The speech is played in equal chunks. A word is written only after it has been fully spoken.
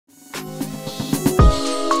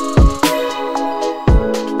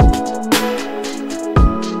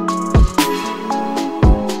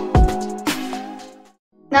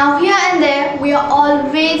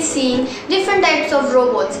great seeing different types of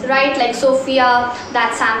robots, right? Like Sophia,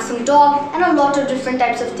 that Samsung dog, and a lot of different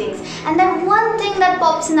types of things. And then one thing that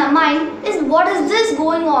pops in our mind is, what is this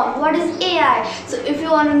going on? What is AI? So if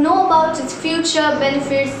you want to know about its future,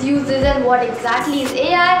 benefits, uses, and what exactly is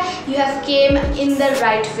AI, you have came in the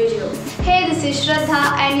right video. Hey, this is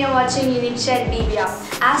Shraddha and you're watching Unique Chat BBR.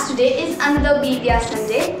 As today is another BBR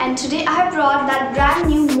Sunday, and today I have brought that brand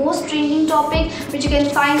new most trending topic which you can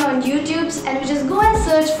find on YouTube, and you just go and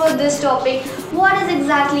search for this topic, what is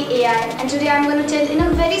exactly AI. And today I'm going to tell in a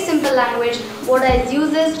very simple language what its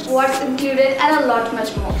uses, what's included, and a lot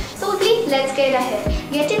much more. So quickly, let's get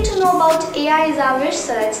ahead. Getting to know about AI is our wish,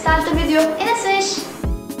 so let's start the video in a swish.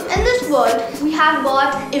 In this world, we have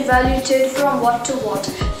got evaluated from what to what.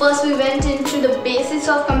 First we went into the basics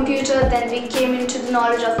of computer, then we came into the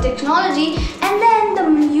knowledge of technology, and then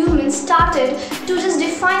the humans started to just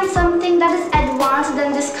define something that is advanced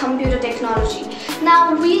than this computer technology.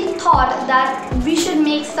 Now we thought that we should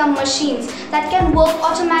make some machines that can work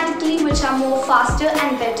automatically, which are more faster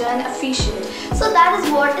and better and efficient. So that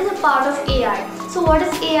is what is a part of AI. So what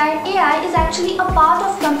is AI? AI is actually a part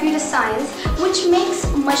of computer science which makes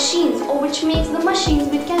machines, or which makes the machines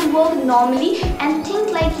which can work normally and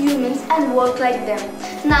think like humans and work like them.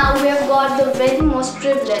 Now we have got the very most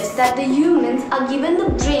privilege that the humans are given the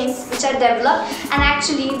brains which are developed, and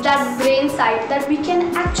actually that brain side that we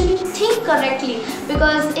can actually think correctly,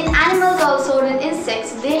 because in animals also, in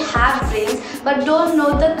insects, they have brains but don't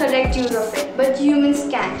know the correct use of it, but humans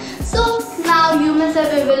can. So now humans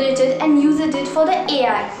have evaluated and used it for the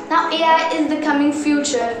AI. Now AI is the coming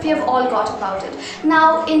future, we have all got about it.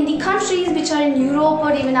 Now in the countries which are in Europe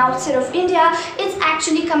or even outside of India, it's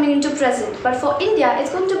actually coming into present, but for India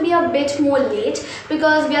it's going to be a bit more late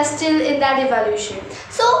because we are still in that evaluation.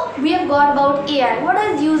 So we have got about AI. What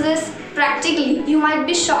are its uses? Practically, you might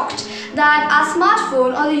be shocked that our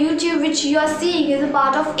smartphone or the YouTube which you are seeing is a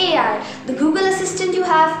part of AI. The Google Assistant you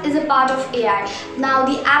have is a part of AI. Now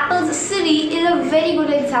the Apple's Siri is a very good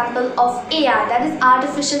example of AI, that is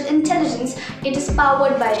artificial intelligence. It is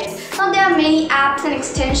powered by it. Now there are many apps and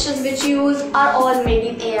extensions which you use are all made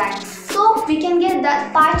in AI. So we can get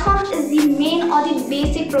that Python is the main or the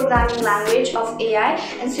basic programming language of AI,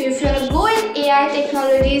 and so if you want to go in AI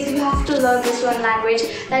technologies, you have to learn this one language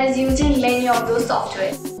that is used in many of those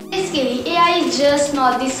software. Basically, AI is just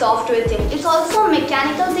not the software thing, it's also a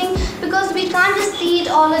mechanical thing, because we can't just see it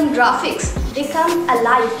all in graphics. They come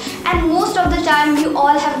alive, and most of the time you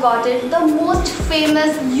all have got it. The most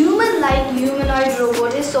famous human-like humanoid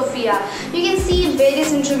robot is Sophia. You can see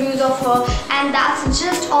various interviews of her, and that's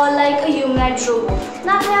just all like a humanoid robot.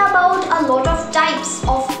 Now there are about a lot of types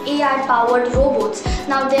of AI-powered robots.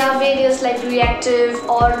 Now there are various like reactive,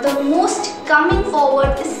 or the most coming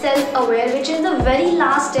forward is self-aware, which is the very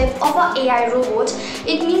last step of our AI robots.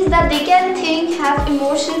 It means that they can think, have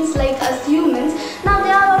emotions like us humans. Now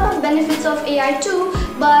there are a lot of benefits of AI too,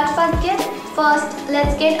 but first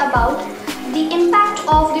let's get about the impact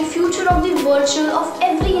of the future of the virtual of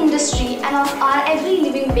every industry and of our every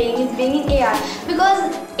living being is being in AI,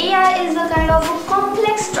 because AI is a kind of a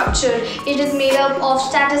complex structure. It is made up of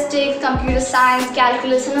statistics, computer science,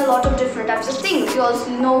 calculus, and a lot of different types of things. You also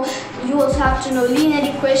have to know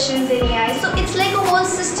linear equations in AI. So it's like a whole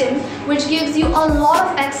system which gives you a lot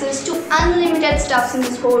of access to unlimited stuff in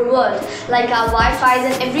this whole world, like our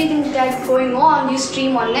Wi-Fi's and everything that's going on. You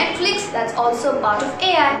stream on Netflix, that's also a part of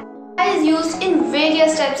AI. AI is used in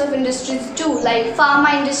various types of industries too, like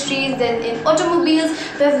pharma industries, then in automobiles.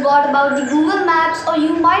 We've got about the Google Maps, or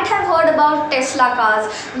you might have heard about Tesla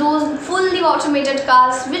cars, those fully automated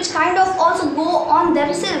cars which kind of also go on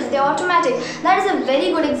themselves, they're automatic. That is a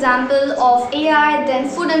very good example of AI. Then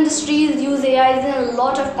food industries use AI in a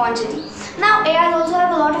lot of quantity. Now AI also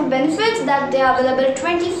have a lot of benefits, that they are available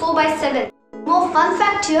 24/7. More fun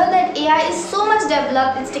fact here, that AI is so much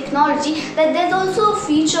developed, its technology, that there's also a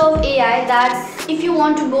feature of AI that if you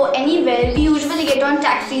want to go anywhere, we usually get on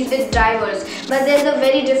taxis with drivers, but there's a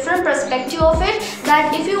very different perspective of it,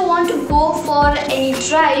 that if you want to go for any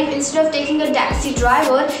drive, instead of taking a taxi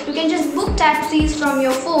driver, you can just book taxis from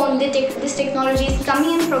your phone. This technology is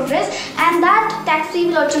coming in progress, and that taxi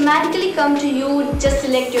will automatically come to you. Just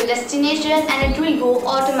select your destination and it will go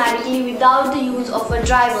automatically without the use of a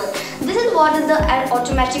driver. This is what is the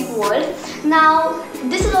automatic world. Now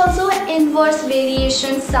this is also an inverse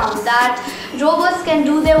variation sum, that robots can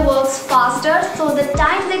do their works faster, so the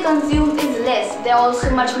time they consume is less. They are also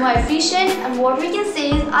much more efficient, and what we can say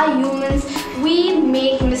is, our humans, we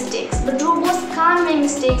make mistakes, but robots can't make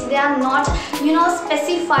mistakes. mistakes. They are not,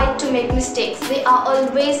 specified to make mistakes. They are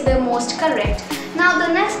always the most correct. Now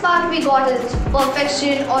the next part we got is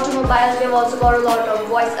perfection, automobiles. We have also got a lot of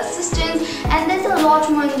voice assistants, and there's a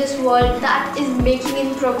lot more in this world that is making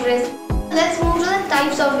in progress. Let's move to the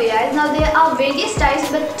types of AIs. Now there are various types,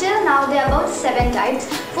 but till now there are about 7 types.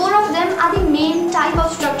 4 of them are the main type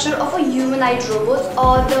of structure of a humanoid robot,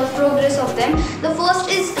 or the progress of them. The first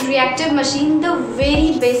is reactive machine, the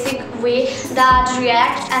very basic way that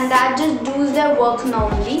reacts and that just does their work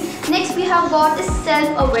normally. Next we have got is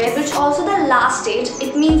self-aware, which also the last stage.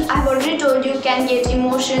 It means I've already told you can get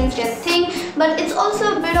emotions, can think, but it's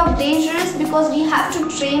also a bit of dangerous because we have to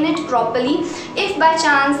train it properly. If by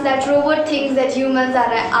chance that robot thinks that humans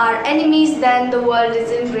are our enemies, then the world is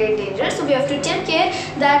in great danger. So we have to take care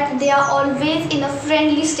that they are always in a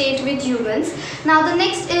friendly state with humans. Now the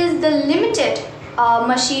next is the limited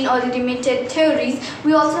machine, or the limited theories.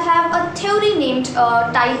 We also have a theory named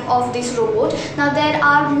type of this robot. Now there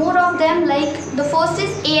are more of them, like the first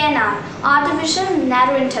is ANR, artificial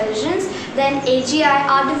narrow intelligence, then AGI,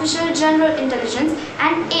 artificial general intelligence,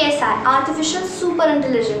 and ASI, artificial super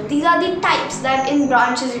intelligence. These are the types that in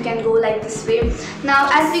branches you can go like this way. Now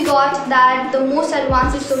as we got that the most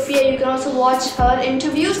advanced is Sophia, you can also watch her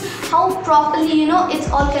interviews, how properly it's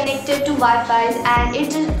all connected to Wi-Fi, and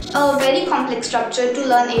it is a very complex structure to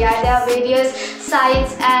learn AI. There are various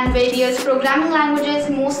sites and various programming languages.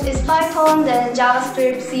 Most is Python, then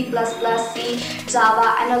JavaScript, C++, C,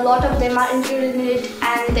 Java, and a lot of them are included in it,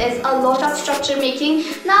 and there's a lot of structure making.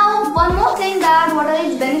 Now one more thing, that what are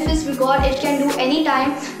its benefits we got, it can do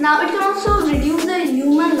anytime. Now it can also reduce the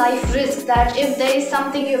human life risk, that if there is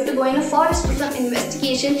something you have to go in a forest for some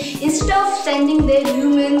investigation, instead of sending their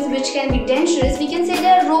humans which can be dangerous, we can say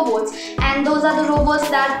they are robots, and those are the robots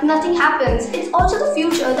that nothing happens. It's also the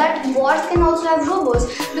future that wars can also have robots,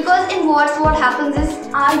 because in wars what happens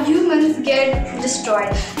is our humans get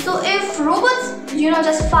destroyed. So if robots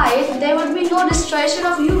just fight, there would be no destruction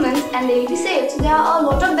of humans and they will be safe. So there are a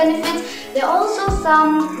lot of benefits. There are also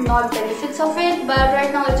some not benefits of it, but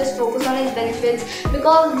right now I'll just focus on its benefits,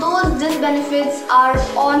 because those disbenefits are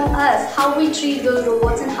on us, how we treat those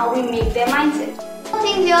robots and how we make their mindset.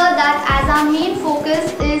 Thing here that as our main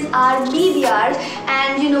focus is our BDRs,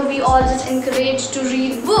 and we all just encouraged to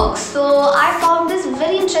read books. So I found this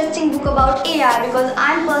very interesting book about AI, because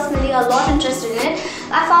I'm personally a lot interested in it.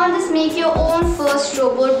 I found this Make Your Own First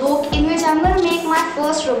Robot book, in which I'm going to make my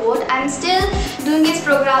first robot. I'm still doing its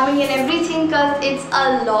programming and everything because it's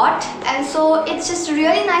a lot, and so it's just a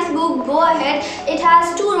really nice book. Go ahead. It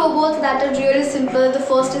has 2 robots that are really simple. The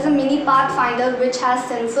first is a mini pathfinder which has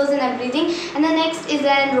sensors and everything, and the next is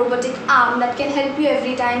a robotic arm that can help you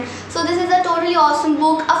every time. So this is a totally awesome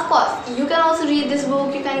book. Of course, you can also read this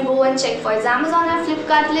book. You can go and check for its Amazon and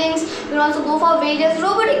Flipkart links. You can also go for various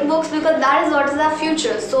robotic books, because that is what is our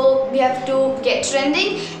future. So we have to get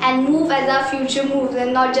trending and move as our future moves,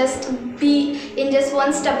 and not just be in just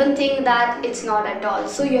one stubborn thing that it's not at all.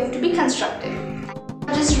 So you have to be constructive.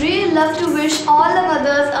 I just really love to wish all the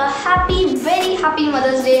mothers a happy, very happy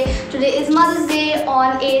Mother's Day. Today is Mother's Day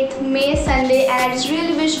on 8th May, Sunday, and I just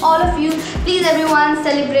really wish all of you, please everyone,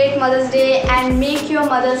 celebrate Mother's Day and make your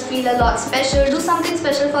mothers feel a lot special. Do something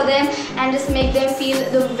special for them and just make them feel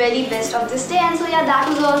the very best of this day. And so yeah, that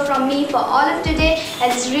was all from me for all of today. I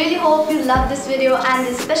just really hope you love this video and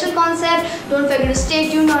this special concept. Don't forget to stay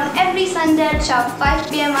tuned on every Sunday at sharp 5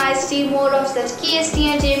 PM IST. More of such KST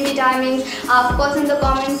and JMD timings are of course in the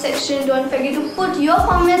comment section. Don't forget to put your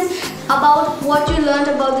comments about what you learned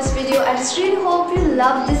about this video. I just really hope you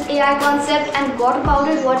love this AI concept and got about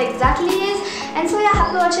it, what exactly it is. And so yeah,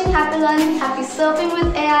 happy watching, happy learning, happy surfing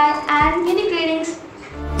with AI, and many greetings.